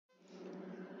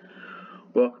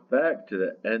Welcome back to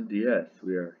the NDS.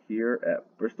 We are here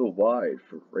at Bristol Wide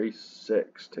for race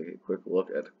 6. Take a quick look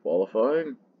at the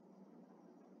qualifying.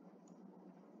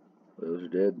 Those who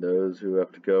did, those who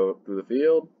have to go through the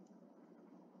field.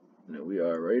 And we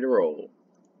are ready to roll.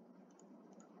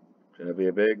 It's going to be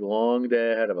a big, long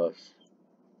day ahead of us.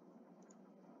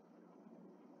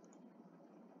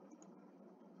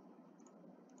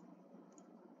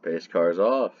 Pace cars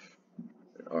off.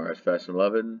 RS Fast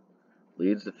 11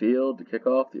 leads the field to kick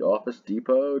off the Office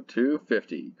Depot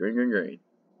 250. Green, green, green.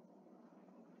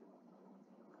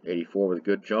 84 with a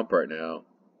good jump right now.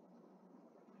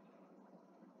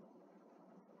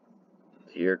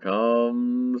 Here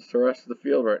comes the rest of the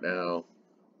field right now.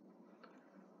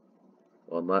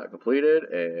 One lap completed,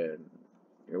 and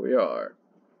here we are.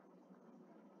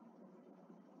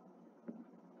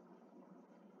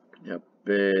 Yep,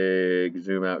 big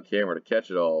zoom out camera to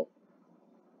catch it all.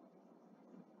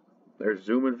 They're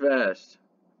zooming fast.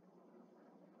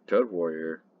 Toad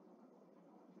Warrior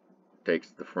takes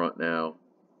the front now.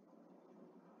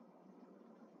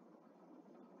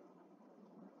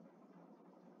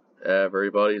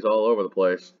 Everybody's all over the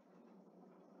place.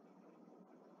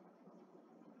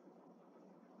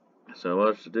 So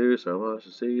much to do, so much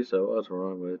to see, so what's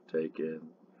wrong with taking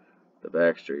the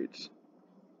back streets?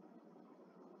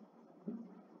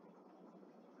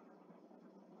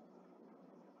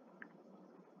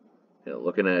 You know,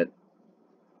 looking at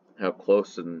how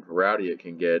close and rowdy it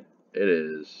can get, it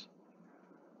is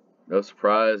no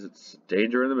surprise it's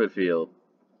danger in the midfield.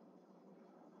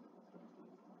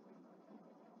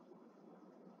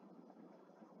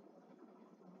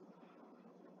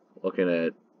 Looking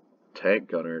at Tank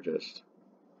Gunner just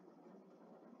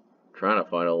trying to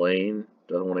find a lane.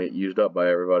 Doesn't want to get used up by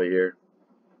everybody here.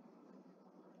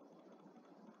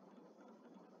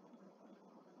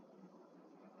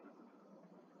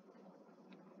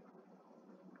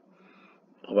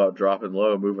 How about dropping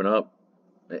low, moving up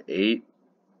at 8?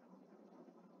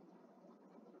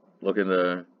 Looking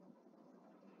to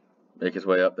make his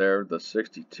way up there. The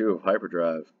 62 of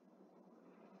Hyperdrive.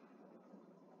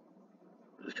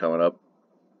 Just coming up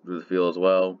through the field as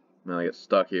well. Now I get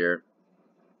stuck here.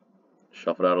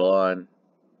 Shuffled out of line.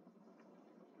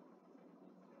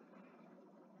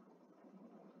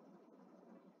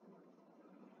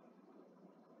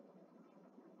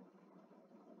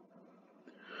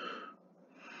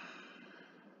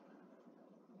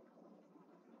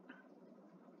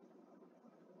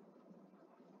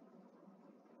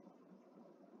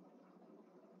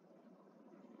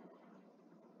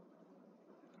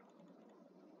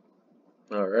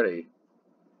 Alrighty.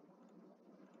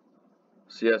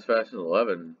 CS Fashion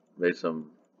 11 made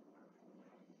some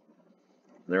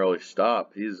narrowly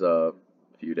stop. He's a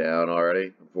few down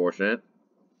already. Unfortunate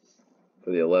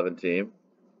for the 11 team.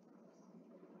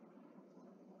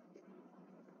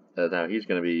 And now he's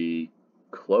going to be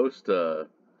close to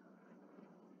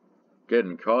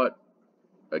getting caught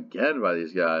again by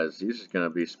these guys. He's just going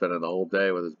to be spending the whole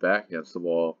day with his back against the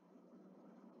wall.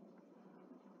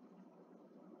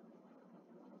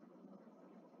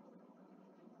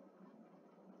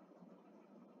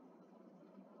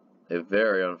 A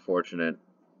very unfortunate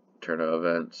turn of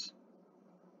events.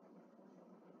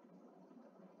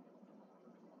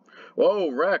 Whoa,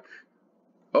 wreck!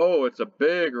 Oh, it's a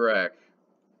big wreck.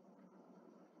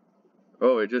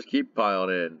 Oh, they just keep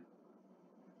piling in.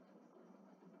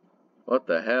 What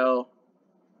the hell?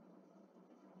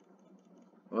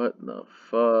 What in the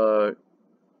fuck?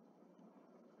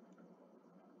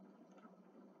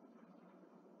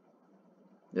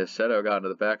 Seto got into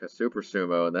the back of Super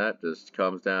Sumo, and that just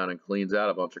comes down and cleans out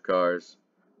a bunch of cars.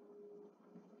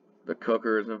 The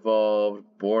Cooker is involved.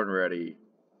 Born Ready.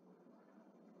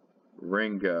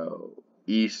 Ringo.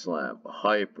 E-Slam.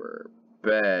 Hyper.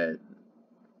 Ben.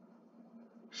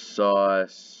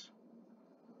 Sauce.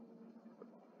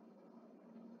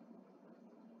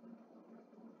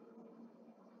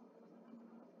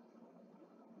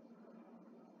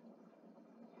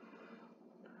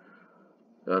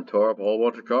 Done tore up a whole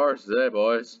bunch of cars today,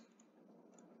 boys.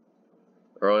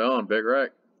 Early on, big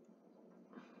wreck.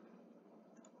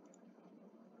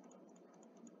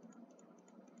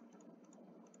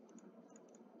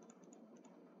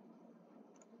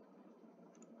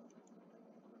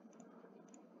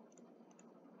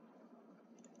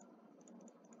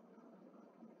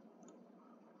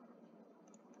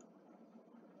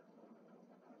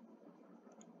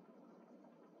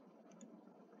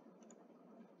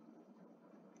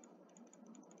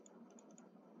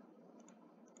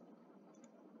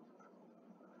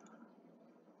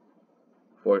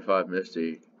 .45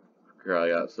 Misty.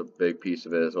 Probably got some big piece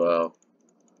of it as well.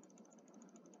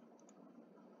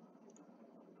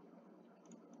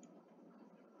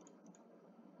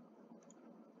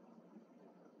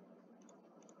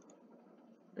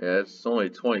 Yeah, it's only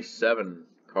 27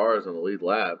 cars on the lead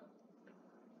lap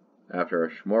after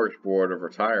a smorgasbord of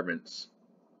retirements.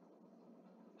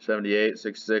 78,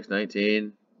 66,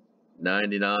 19,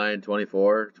 99,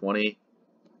 24, 20,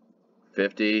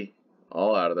 50,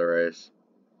 all out of the race.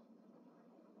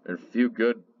 And a few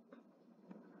good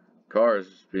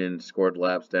cars being scored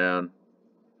laps down.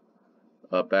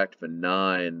 Up back to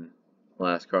 9,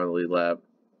 last car on the lead lap.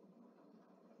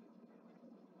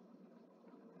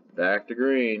 Back to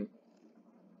green.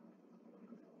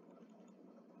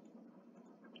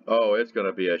 Oh, it's going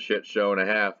to be a shit show and a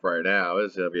half right now.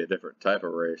 It's going to be a different type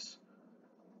of race.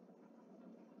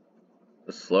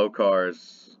 The slow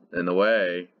cars in the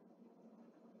way.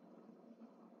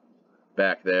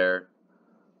 Back there.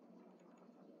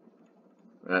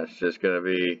 That's just going to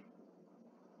be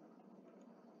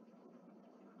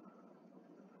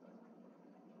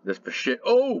just for shit.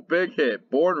 Oh, big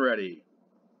hit. Born ready.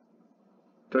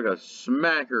 Took a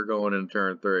smacker going in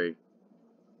turn 3.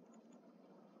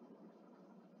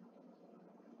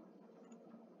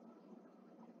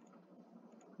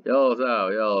 Yellows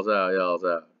out, yellows out, yellows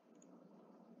out.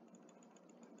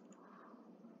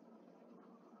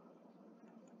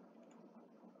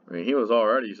 I mean, he was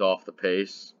already off the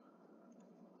pace.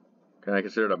 Kind of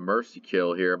considered a mercy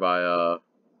kill here by the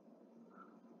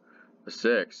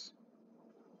 6.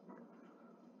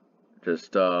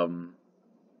 Just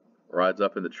rides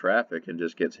up into traffic and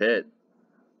just gets hit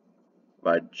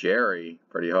by Jerry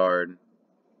pretty hard.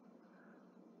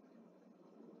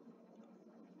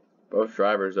 Both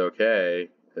drivers okay,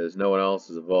 as no one else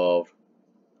is involved.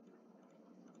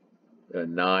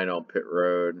 9 on pit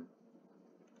road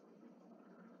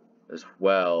as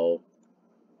well.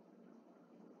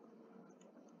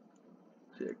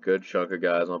 See a good chunk of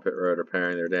guys on pit road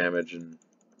repairing their damage and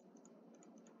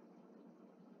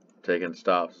taking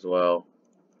stops as well.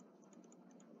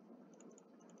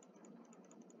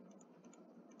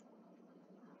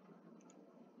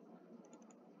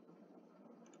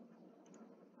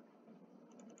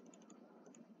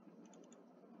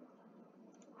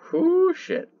 Whoo,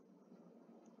 shit.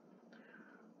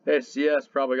 Hey, CS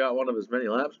probably got one of his many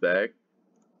laps back.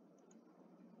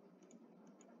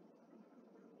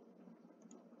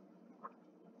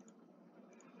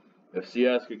 If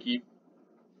CS could keep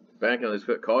banking on these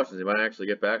pit cautions, he might actually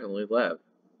get back on the lead lap.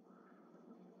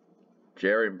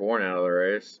 Jerry and Bourne out of the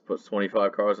race. Puts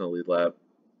 25 cars in the lead lap.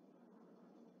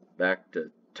 Back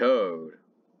to Toad.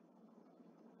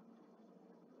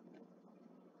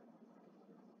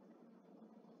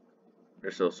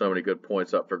 There's still so many good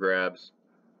points up for grabs.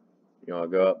 You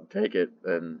want to go up and take it,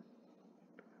 and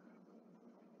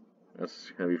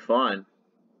that's going to be fine.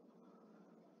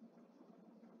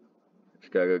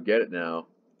 Just got to go get it now.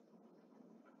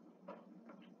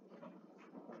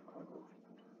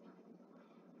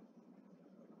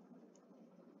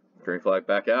 Green flag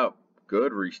back out.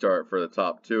 Good restart for the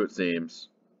top 2, it seems.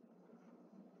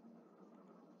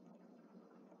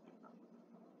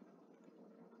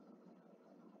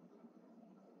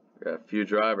 Got a few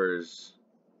drivers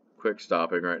quick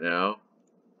stopping right now.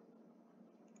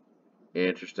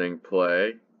 Interesting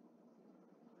play.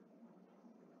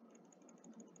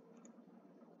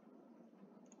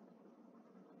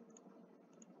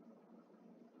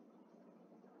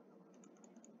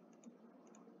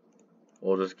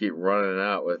 We'll just keep running it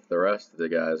out with the rest of the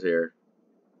guys here.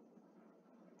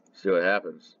 See what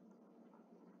happens.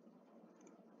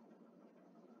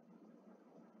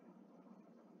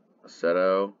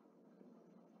 Assetto.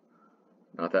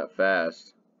 Not that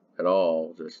fast at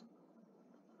all. Just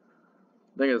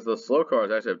the thing is, the slow cars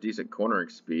actually have decent cornering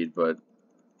speed, but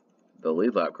the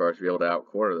lead lap cars should be able to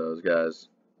out-corner those guys.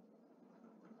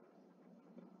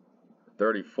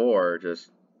 34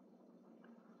 just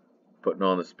putting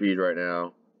on the speed right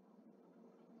now.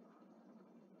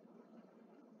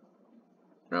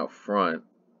 Out front.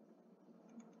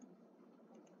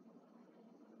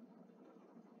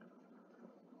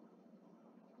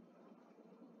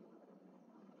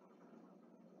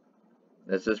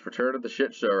 It's just return to the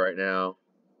shit show right now.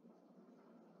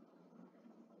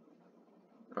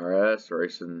 RS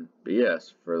racing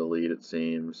BS for the lead, it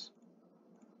seems.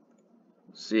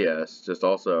 CS just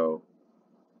also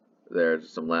there,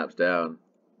 just some laps down.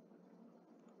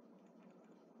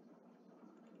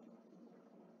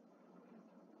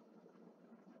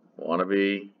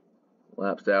 Wannabe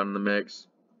laps down in the mix.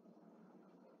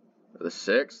 The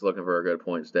 6 looking for a good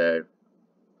points day.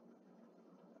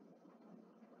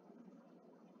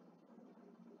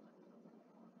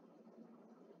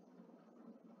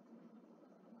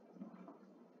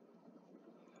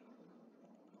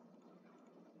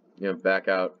 You know, back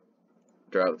out,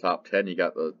 draw out the top 10. You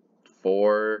got the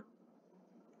 4,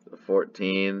 the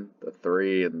 14, the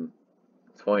 3, and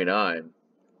 29.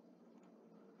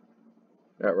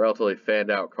 Got relatively fanned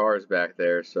out cars back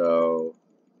there, so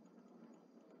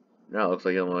now it looks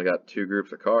like you only got 2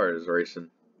 groups of cars racing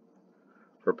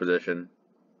for position.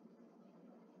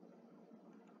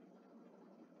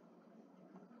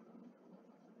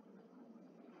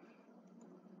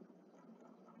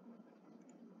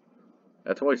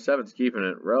 That 27's keeping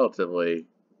it relatively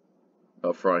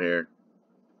up front here.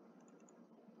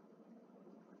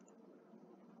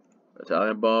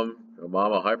 Italian Bum,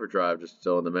 Obama Hyperdrive just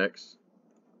still in the mix.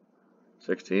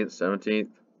 16th, 17th.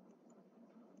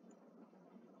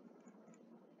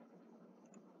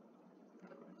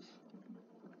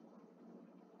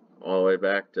 All the way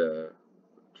back to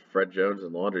Fred Jones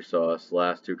and Laundry Sauce,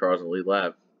 last 2 cars in the lead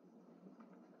lap.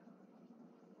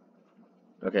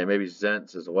 Okay, maybe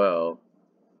Zentz as well.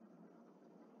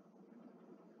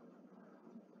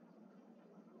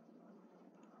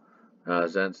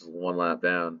 Zentz is 1 lap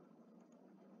down.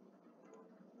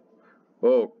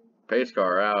 Whoa, pace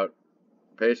car out.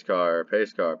 Pace car,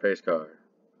 pace car, pace car.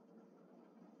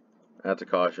 That's a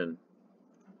caution.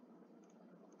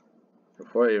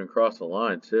 Before they even cross the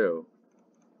line, too.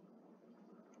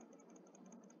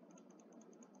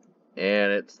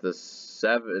 And it's the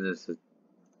 7, it's the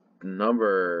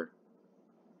number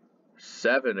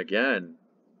 7 again.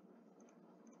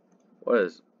 What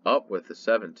is up with the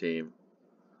 7 team?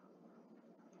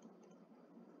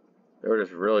 They were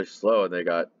just really slow and they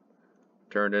got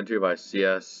turned into by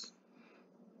CS.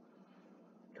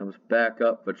 Comes back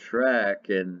up the track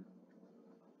and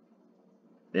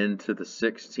into the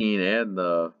 16 and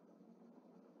the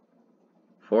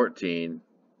 14.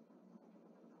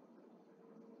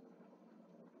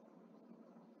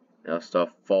 Now stuff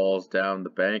falls down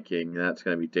the banking, and that's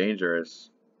going to be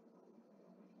dangerous.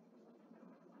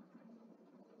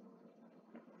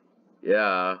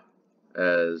 Yeah,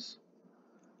 as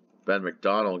Ben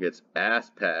McDonald gets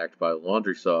ass-packed by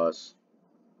Laundry Sauce.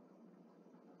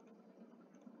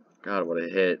 God, what a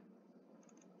hit.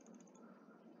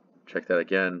 Check that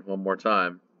again one more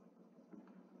time.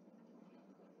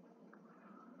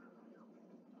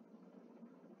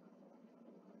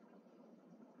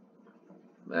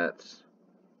 That's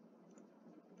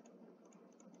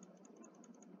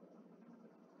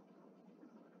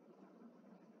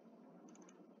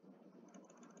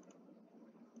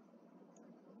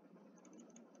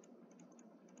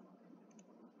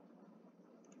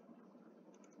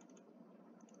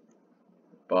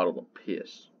bottle of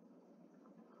piss.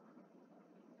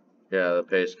 Yeah, the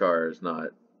pace car is not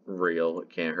real. It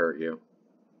can't hurt you.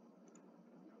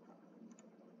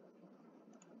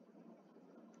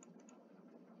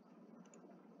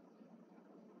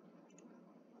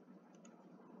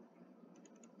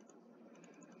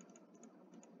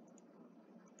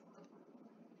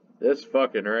 This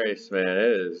fucking race, man,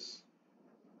 is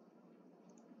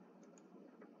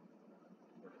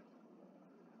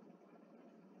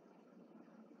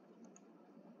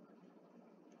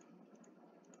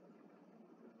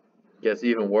gets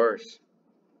even worse.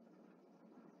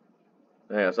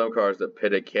 Yeah, some cars that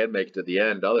pitted can make it to the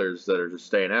end, others that are just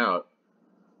staying out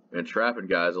and trapping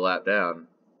guys a lap down.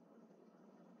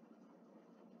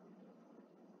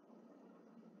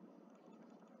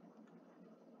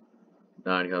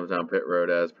 Nine comes down pit road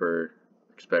as per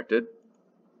expected.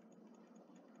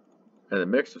 And the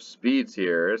mix of speeds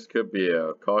here, this could be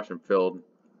a caution-filled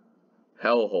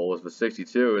hellhole as the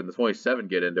 62 and the 27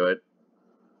 get into it.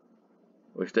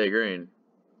 We stay green.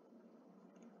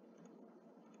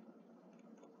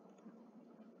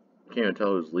 Can't even tell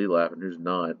who's lead lap and who's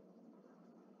not.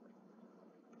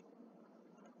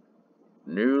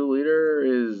 New leader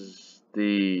is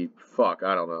the... fuck,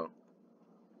 I don't know.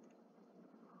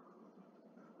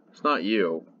 It's not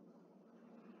you.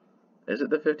 Is it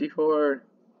the 54?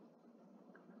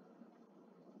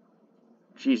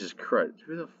 Jesus Christ.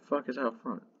 Who the fuck is out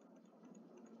front?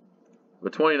 The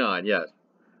 29, yes.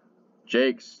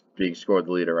 Jake's being scored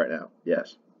the leader right now.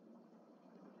 Yes.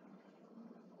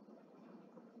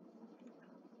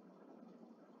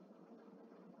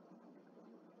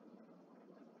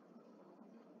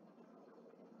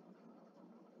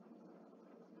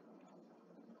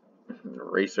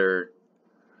 Racer.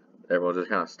 Everyone's just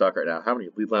kind of stuck right now. How many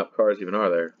lead lap cars even are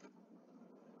there?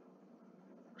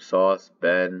 Sauce,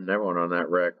 Ben, everyone on that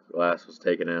wreck last was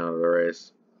taken out of the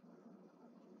race.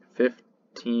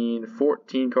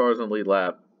 14 cars on lead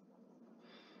lap.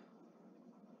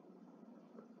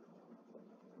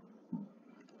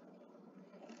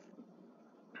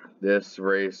 This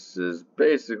race is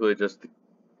basically just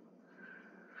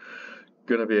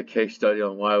going to be a case study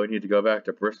on why we need to go back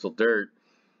to Bristol Dirt.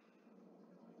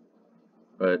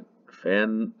 But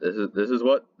this is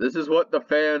what the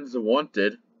fans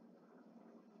wanted.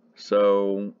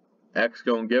 So X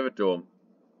gonna give it to him.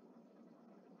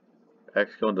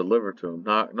 X gonna deliver it to him.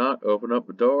 Knock knock, open up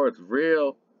the door. It's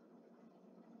real.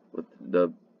 With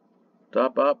the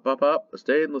top up, the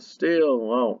stainless steel.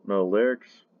 Well, no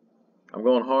lyrics. I'm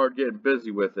going hard, getting busy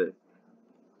with it.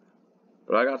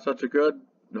 But I got such a good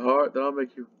heart that I'll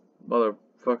make you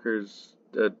motherfuckers.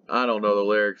 I don't know the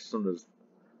lyrics. I'm just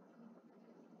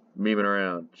memeing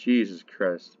around. Jesus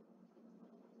Christ.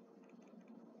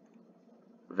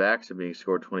 Vaxon being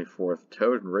scored 24th.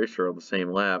 Toad and Racer on the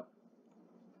same lap.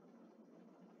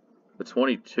 The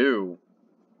 22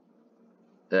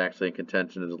 is actually in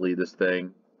contention to lead this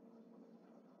thing.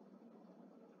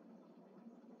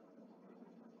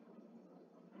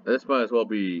 This might as well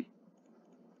be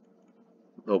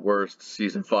the worst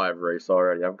Season 5 race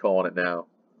already. I'm calling it now.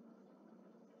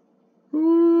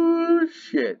 Ooh,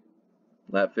 shit.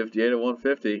 Lap 58 at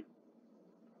 150.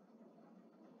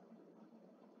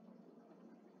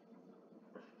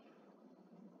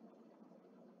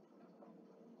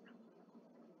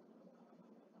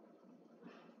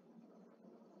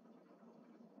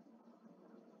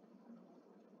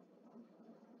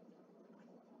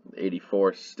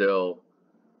 '84 still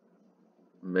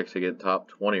mixing in top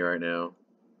 20 right now.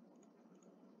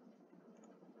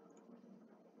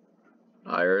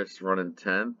 Iris running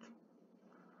 10th.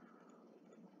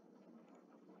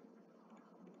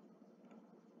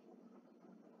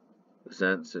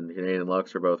 Zents and Canadian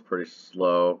Lux are both pretty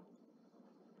slow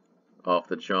off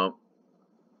the jump.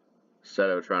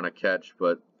 Seto trying to catch,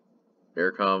 but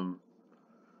here come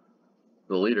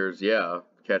the leaders, yeah,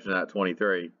 catching that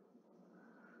 23.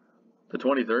 The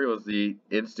 23 was the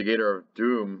instigator of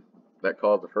doom that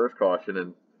caused the first caution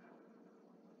and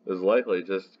is likely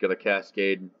just going to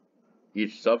cascade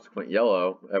each subsequent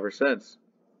yellow ever since.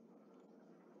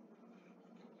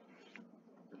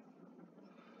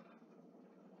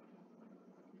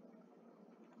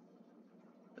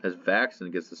 As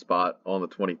Vaxon gets the spot on the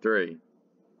 23.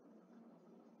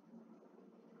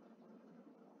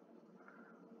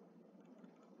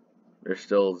 There's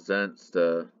still Zents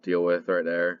to deal with right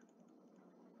there.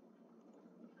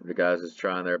 The guys is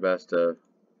trying their best to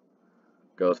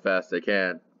go as fast as they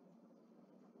can.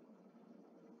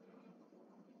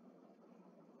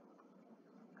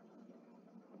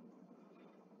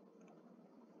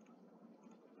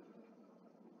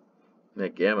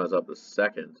 Nick Gamma's up to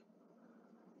second.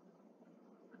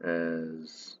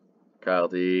 As Kyle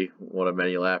D, one of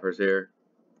many lappers here.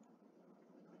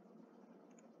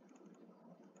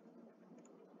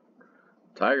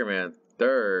 Tiger Man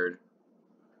third.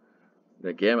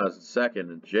 Nick Gamma's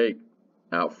second, and Jake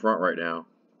out front right now.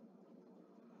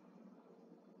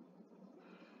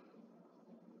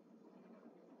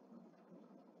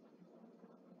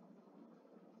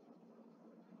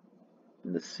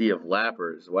 In the sea of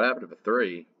lappers. What happened to the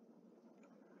 3?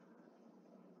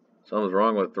 Something's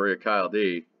wrong with 3 of Kyle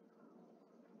D.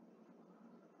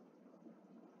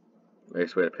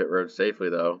 Makes way to pit road safely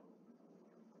though.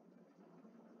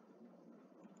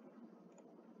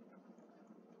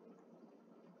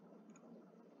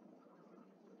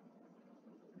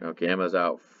 Now Gamma's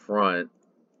out front.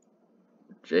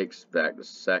 Jake's back to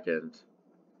second.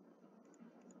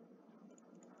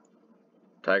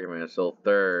 Tiger Man still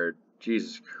third.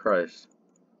 Jesus Christ.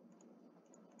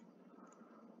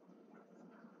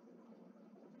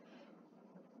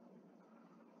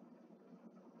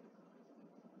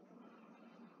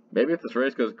 Maybe if this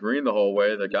race goes green the whole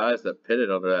way, the guys that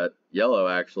pitted under that yellow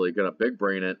actually gonna big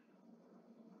brain it.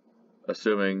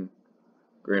 Assuming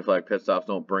green flag pit stops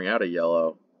don't bring out a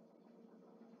yellow.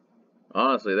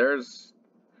 Honestly, there's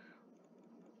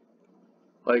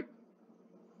like,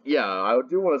 yeah, I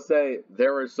do want to say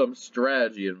there is some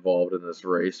strategy involved in this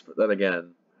race, but then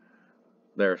again,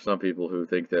 there are some people who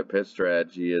think that pit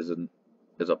strategy is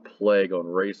a plague on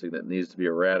racing that needs to be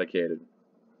eradicated.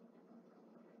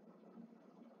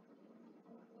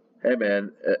 Hey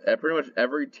man, at pretty much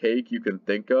every take you can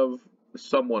think of,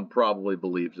 someone probably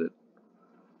believes it.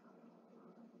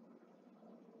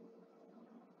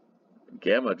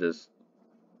 Gamma just...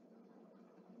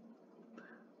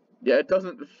 yeah, it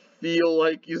doesn't feel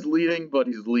like he's leading, but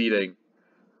he's leading.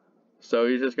 So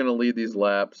he's just going to lead these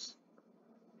laps.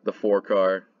 The 4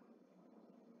 car.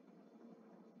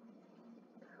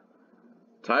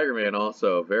 Tiger Man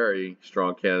also a very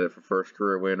strong candidate for first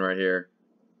career win right here.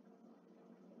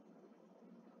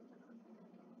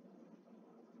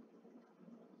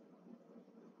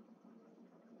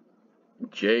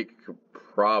 Jake could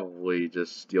probably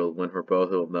just steal the win for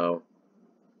both of them though.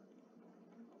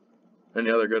 Any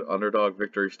other good underdog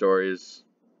victory stories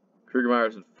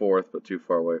Kriegermeyer's in 4th, but too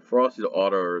far away. Frosty the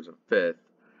Auto is in 5th,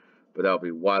 but that would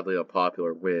be wildly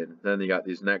unpopular win. Then you got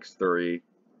these next 3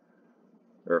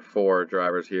 or 4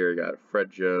 drivers here. You got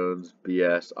Fred Jones,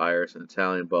 BS, Iris, and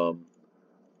Italian Bum.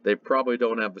 They probably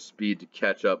don't have the speed to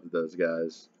catch up to those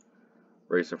guys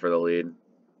racing for the lead.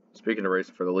 Speaking of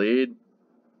racing for the lead,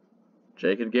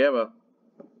 Jake and Gamma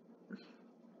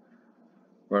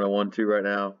running 1-2 right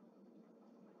now.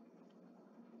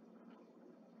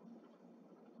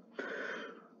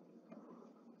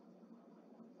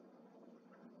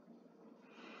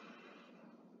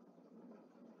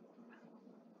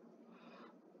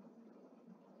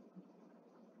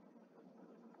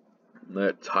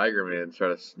 That Tiger Man try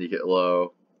to sneak it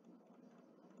low.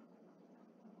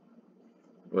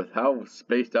 With how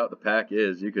spaced out the pack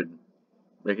is, you could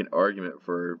make an argument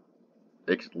for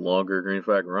longer green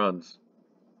flag runs.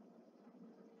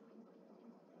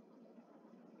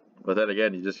 But then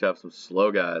again, you just have some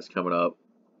slow guys coming up.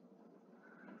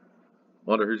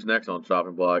 Wonder who's next on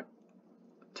chopping block.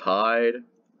 Tide,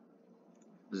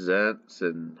 Zents,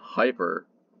 and Hyper.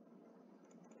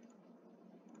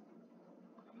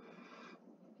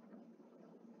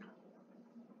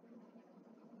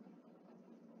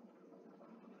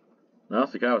 I'm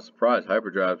honestly kind of surprised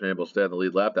Hyperdrive's been able to stay on the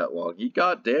lead lap that long. He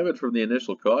got damage from the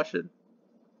initial caution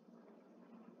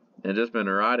and just been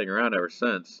riding around ever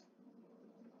since.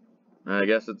 I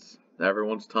guess it's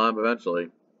everyone's time eventually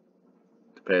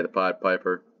to pay the Pied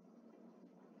Piper,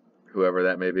 whoever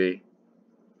that may be.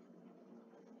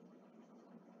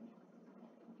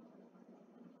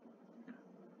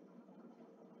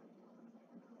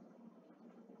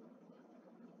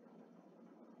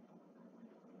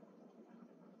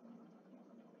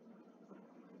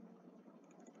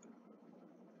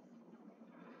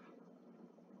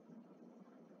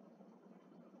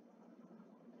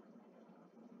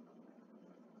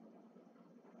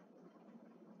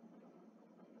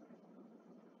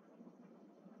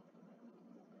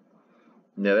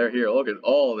 Yeah, they're here. Look at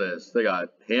all this. They got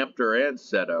Hampter and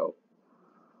Seto.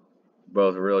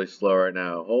 Both really slow right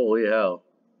now. Holy hell.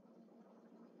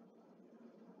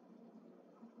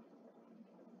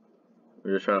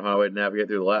 We're just trying to find a way to navigate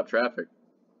through the lap traffic.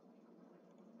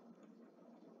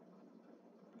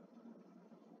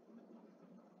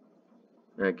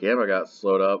 And Gamma got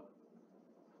slowed up.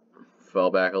 Fell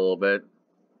back a little bit.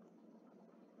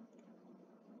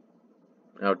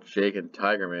 Now Jake and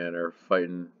Tiger Man are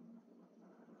fighting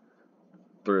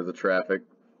through the traffic.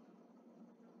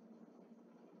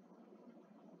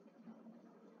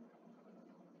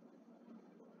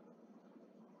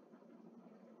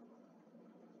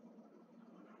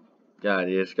 God,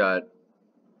 he just got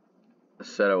a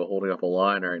Seto holding up a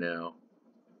line right now.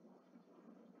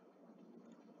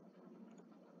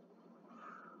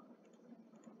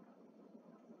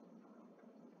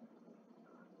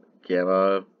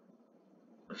 Gamma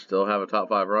still have a top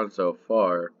 5 run so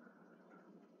far,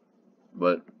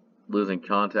 but losing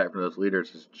contact from those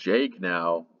leaders is Jake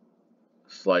now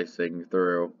slicing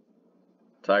through.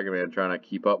 Tiger Man trying to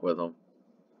keep up with him.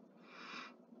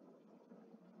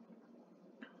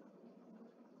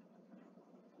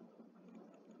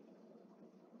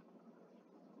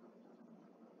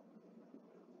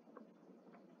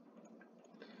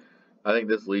 I think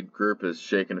this lead group is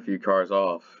shaking a few cars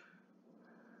off,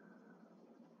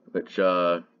 which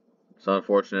is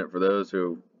unfortunate for those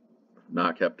who have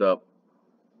not kept up.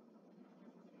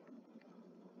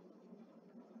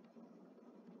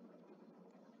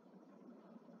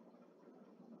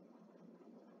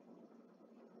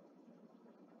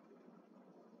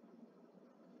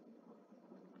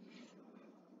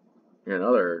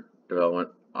 Another development,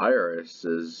 Iris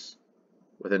is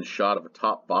within shot of a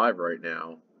top 5 right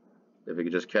now. If he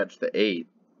could just catch the 8.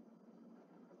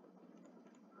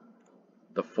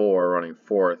 The 4 running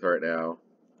 4th right now.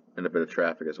 And a bit of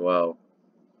traffic as well.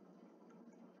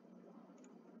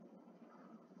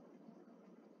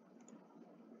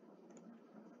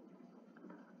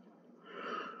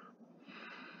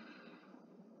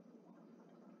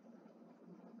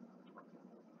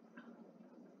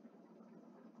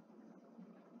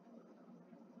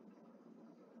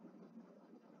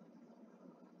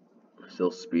 Still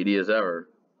speedy as ever.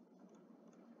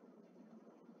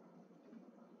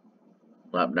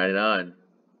 Lap 99.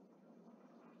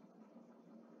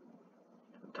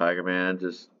 Tiger Man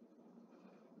just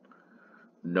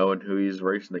knowing who he's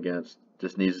racing against.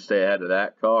 Just needs to stay ahead of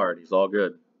that car and he's all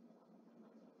good.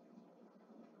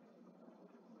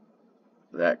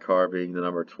 That car being the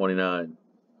number 29.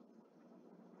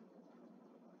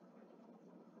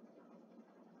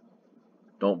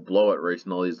 Don't blow it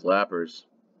racing all these lappers.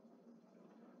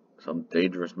 Something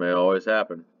dangerous may always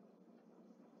happen.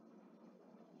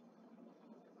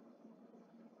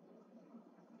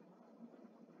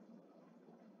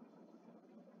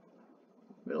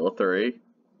 Middle of 3.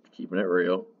 Keeping it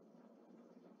real.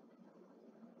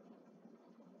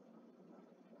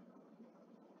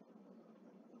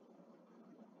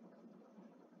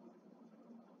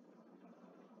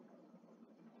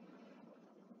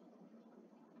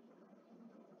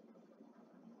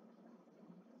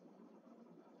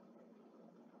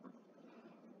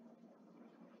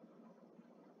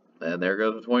 And there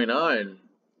goes the 29.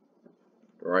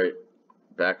 Right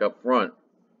back up front.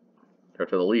 Or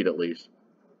to the lead, at least.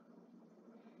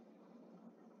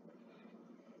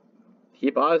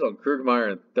 Keep eyes on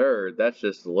Krugmeyer in 3rd. That's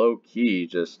just low-key,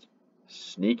 just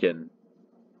sneaking.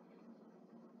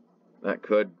 That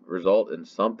could result in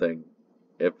something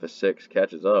if the 6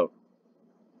 catches up.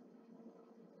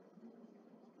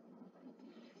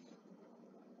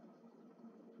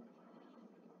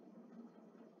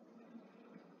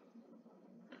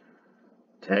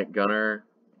 Tank Gunner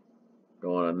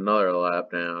going another lap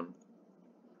down.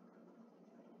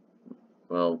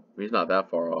 Well, he's not that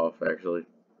far off, actually.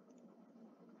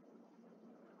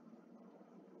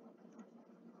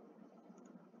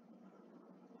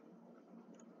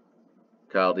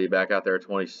 Kyle D back out there,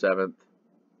 27th.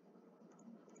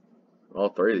 All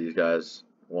 3 of these guys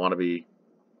want to be,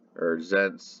 or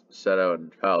Zentz, Seto,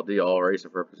 and Kyle D all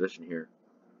racing for a position here.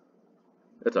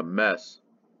 It's a mess.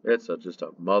 It's just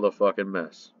a motherfucking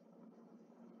mess.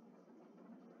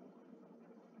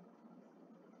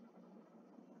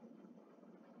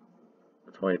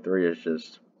 The 23 is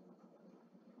just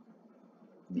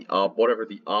the whatever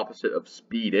the opposite of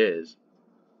speed is.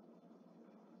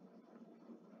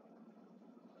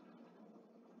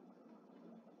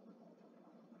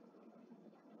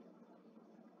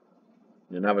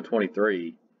 And now a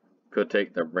 23 could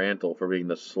take the mantle for being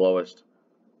the slowest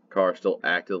car still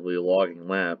actively logging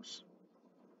laps.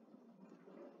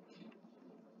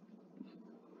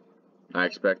 I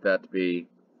expect that to be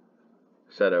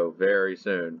Seto very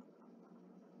soon.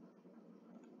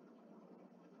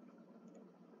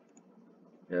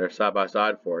 Yeah, they're side by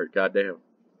side for it. Goddamn.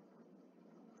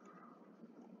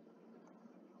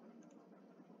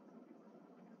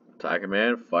 Tiger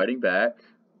Man fighting back.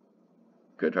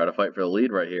 Could try to fight for the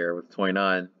lead right here with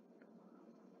 29.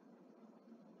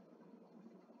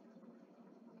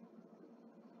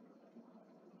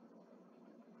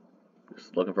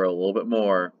 Just looking for a little bit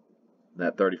more in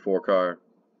that 34 car.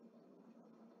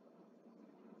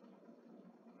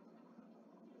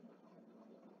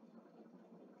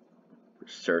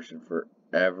 Searching for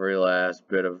every last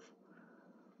bit of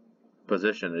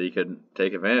position that he could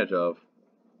take advantage of.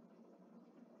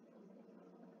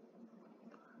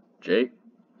 Jake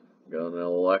going a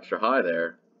little extra high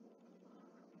there.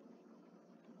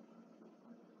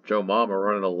 Joe Mama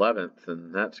running 11th,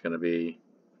 and that's going to be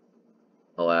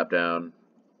a lap down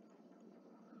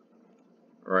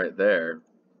right there.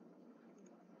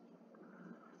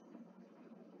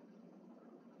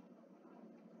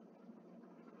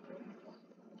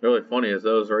 Really funny is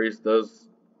those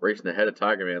racing ahead of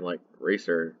Tiger Man, like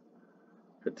Racer,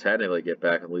 could technically get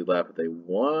back and lead lap if they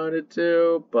wanted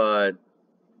to, but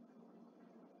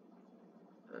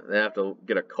they have to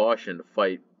get a caution to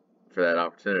fight for that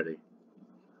opportunity.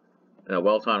 And a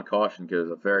well-timed caution is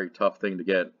a very tough thing to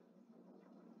get.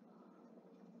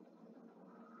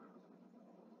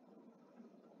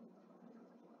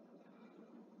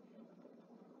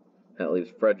 That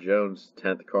leaves Fred Jones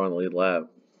 10th car on the lead lap.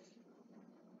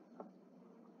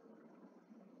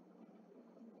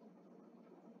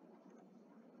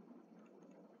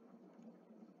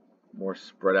 More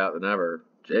spread out than ever.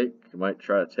 Jake might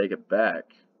try to take it back.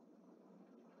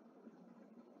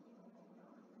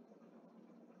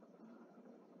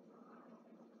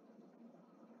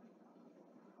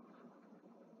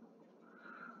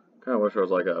 Kind of wish there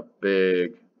was like a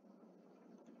big,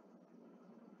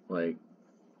 like,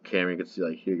 camera you could see,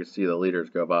 like you could see the leaders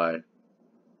go by.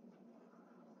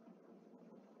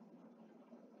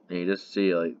 And you just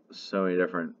see like so many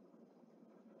different.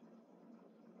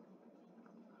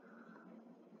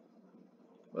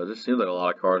 Well, it just seems like a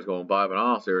lot of cars going by, but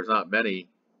honestly, there's not many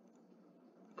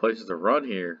places to run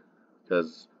here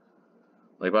because,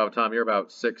 like, by the time you're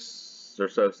about 6 or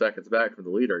so seconds back from the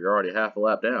leader, you're already half a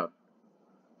lap down.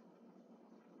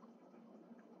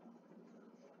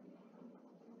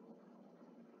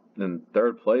 And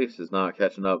 3rd place is not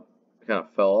catching up. Kind of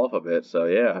fell off a bit, so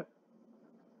yeah.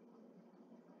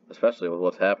 Especially with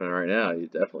what's happening right now, you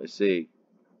definitely see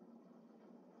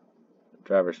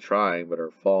drivers trying but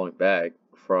are falling back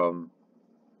from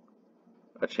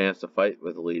a chance to fight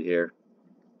with the lead here.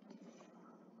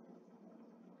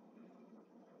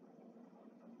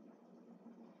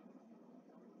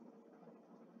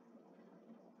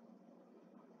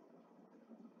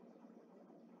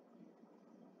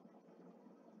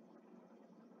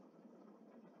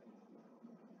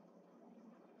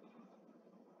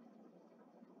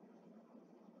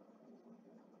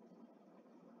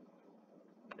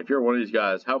 if you're one of these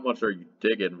guys, how much are you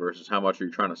digging versus how much are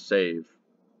you trying to save?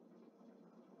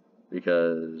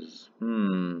 Because,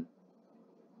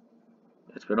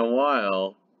 it's been a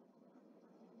while,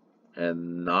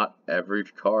 and not every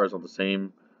car is on the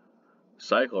same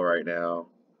cycle right now.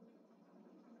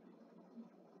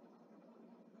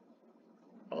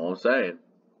 All I'm saying.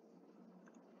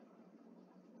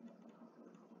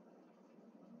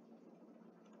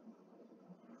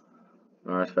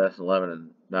 RS Fast 11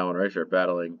 and Mountain Racer are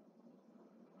battling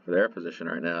for their position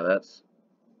right now. That's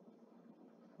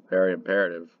very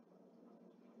imperative.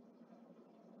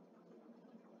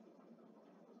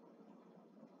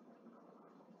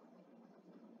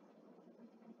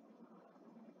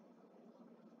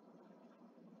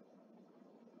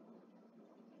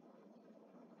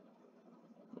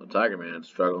 Well, Tiger Man's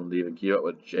struggling to even keep up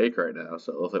with Jake right now,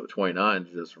 so it looks like with 29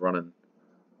 is just running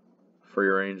free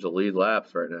range to lead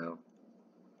laps right now.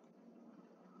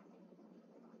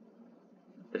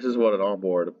 This is what an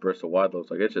onboard of Bristol Wide looks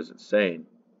like. It's just insane.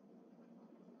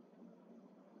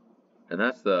 And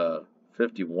that's the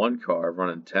 51 car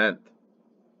running 10th.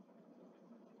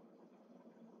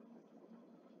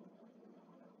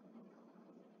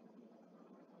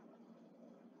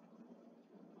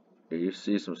 You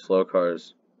see some slow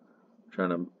cars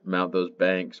trying to mount those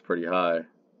banks pretty high.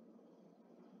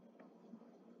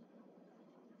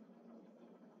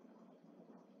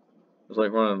 It's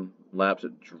like running laps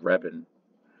at Drebin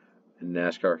in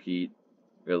NASCAR heat.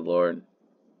 Good Lord.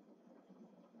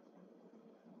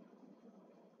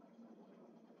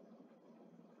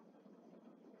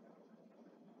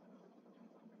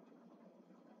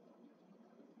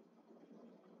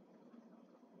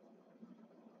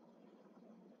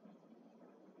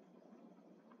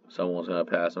 Someone's going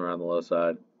to pass him around the low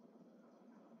side.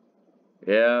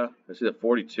 Yeah, I see the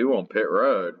 42 on pit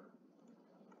road.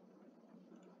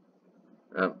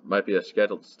 That might be a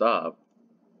scheduled stop.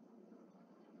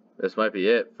 This might be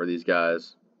it for these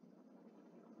guys.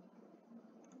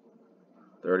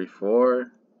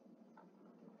 34.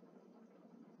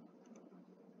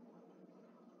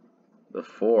 The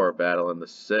 4 battling the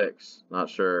 6. Not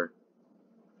sure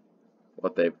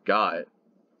what they've got.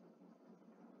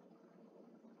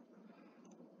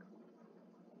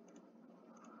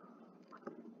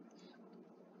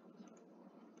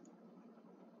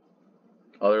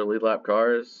 Other lead lap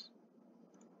cars.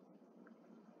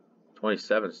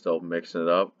 27 still mixing it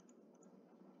up.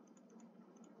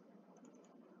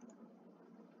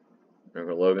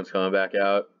 Remember, Logan's coming back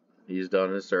out. He's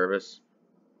done his service.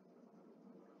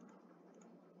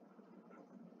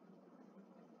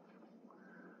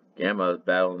 Gamma is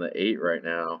battling the 8 right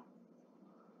now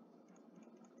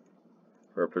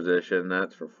for a position.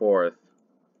 That's for 4th.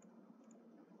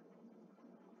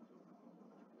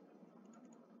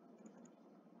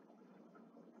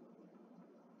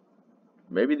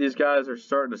 Maybe these guys are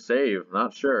starting to save.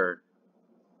 Not sure.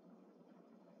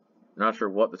 Not sure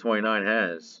what the 29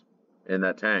 has in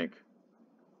that tank.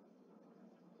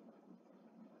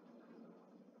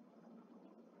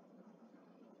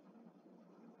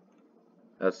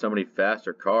 That's so many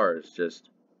faster cars just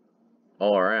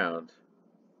all around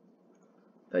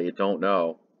that you don't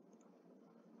know.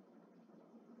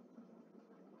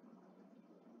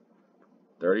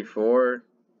 34.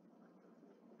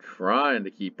 Trying to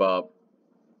keep up.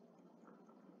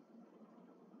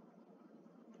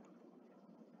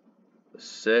 The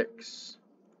 6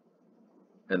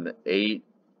 and the 8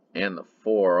 and the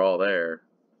 4 are all there.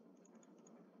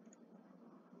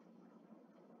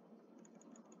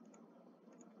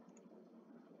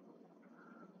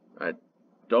 I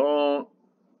don't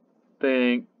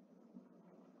think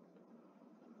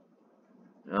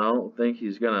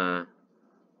he's gonna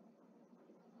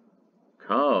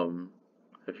come.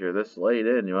 If you're this late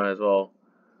in, you might as well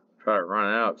try to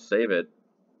run out, save it.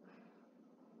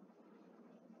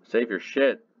 Save your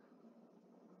shit.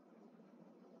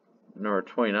 Number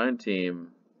 29 team.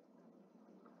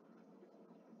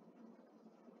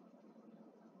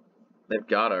 They've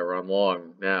got to run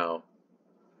long now.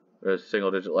 There's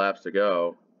single-digit laps to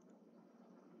go.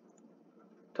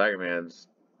 Tiger Man's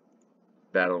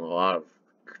battling a lot of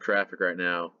traffic right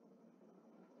now.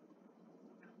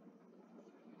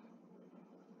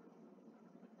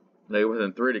 They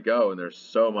within 3 to go, and there's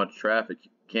so much traffic,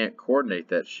 you can't coordinate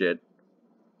that shit.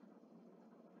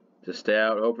 Just stay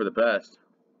out, hope for the best.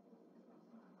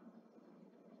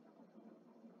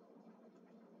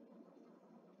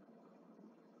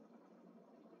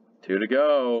 Two to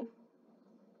go.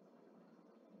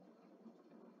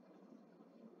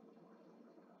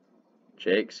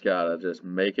 Jake's gotta just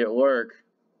make it work.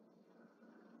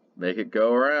 Make it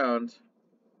go around.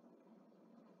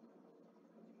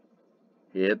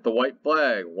 He hit the white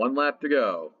flag. 1 lap to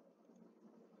go.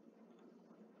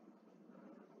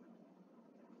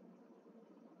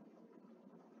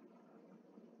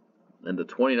 And the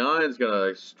 29 is going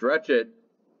to stretch it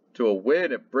to a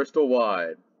win at Bristol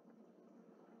wide.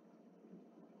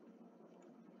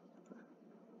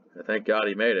 Thank God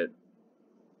he made it.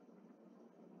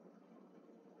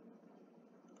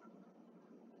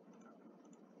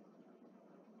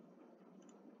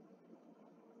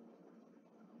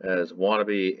 As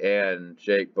Wannabe and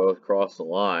Jake both crossed the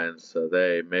line, so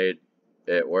they made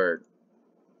it work.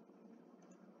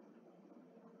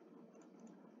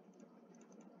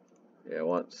 Yeah,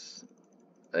 once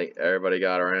I think everybody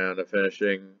got around to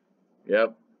finishing.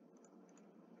 Yep.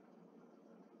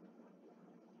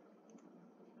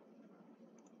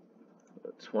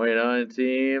 The 29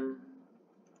 team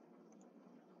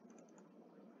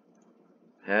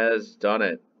has done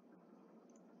it.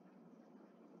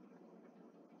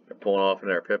 They're pulling off in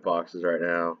their pit boxes right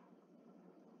now.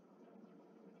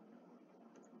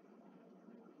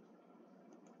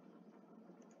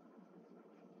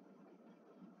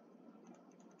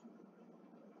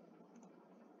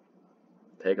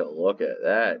 Take a look at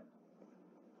that.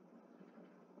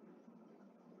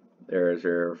 There's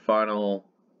your final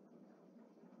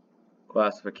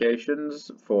classifications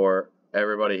for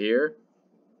everybody here.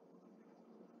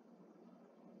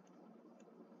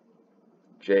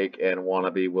 Jake and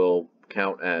Wannabe will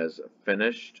count as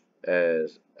finished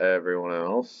as everyone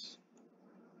else.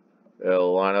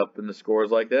 They'll line up in the scores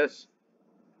like this.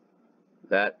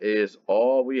 That is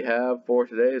all we have for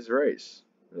today's race.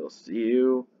 We'll see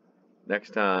you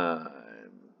next time.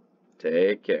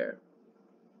 Take care.